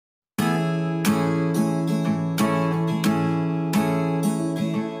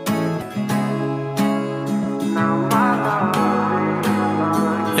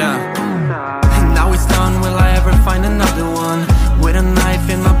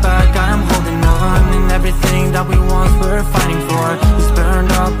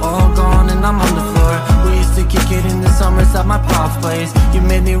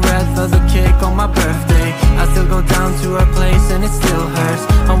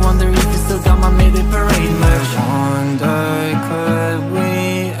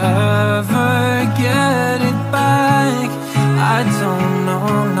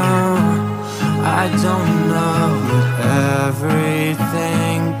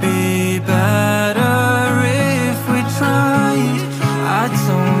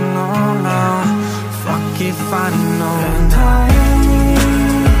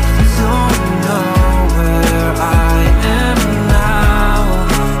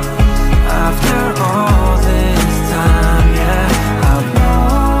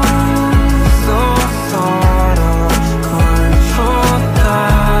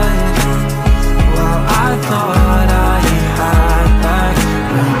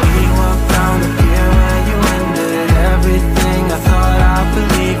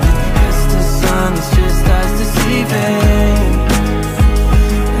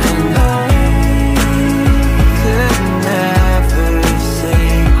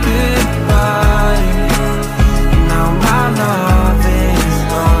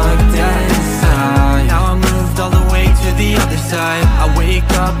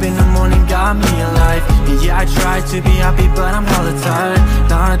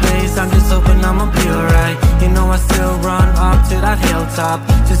I'ma be alright. You know I still run up to that hilltop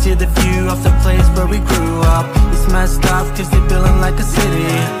to see the view of the place where we grew up. It's messed up cause they building like a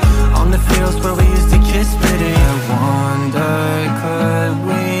city on the fields where we used to kiss pity. I wonder, could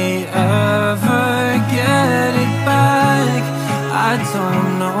we ever get it back? I don't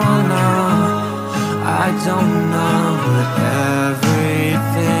know, no, I don't know. But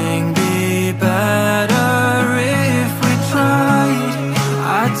everything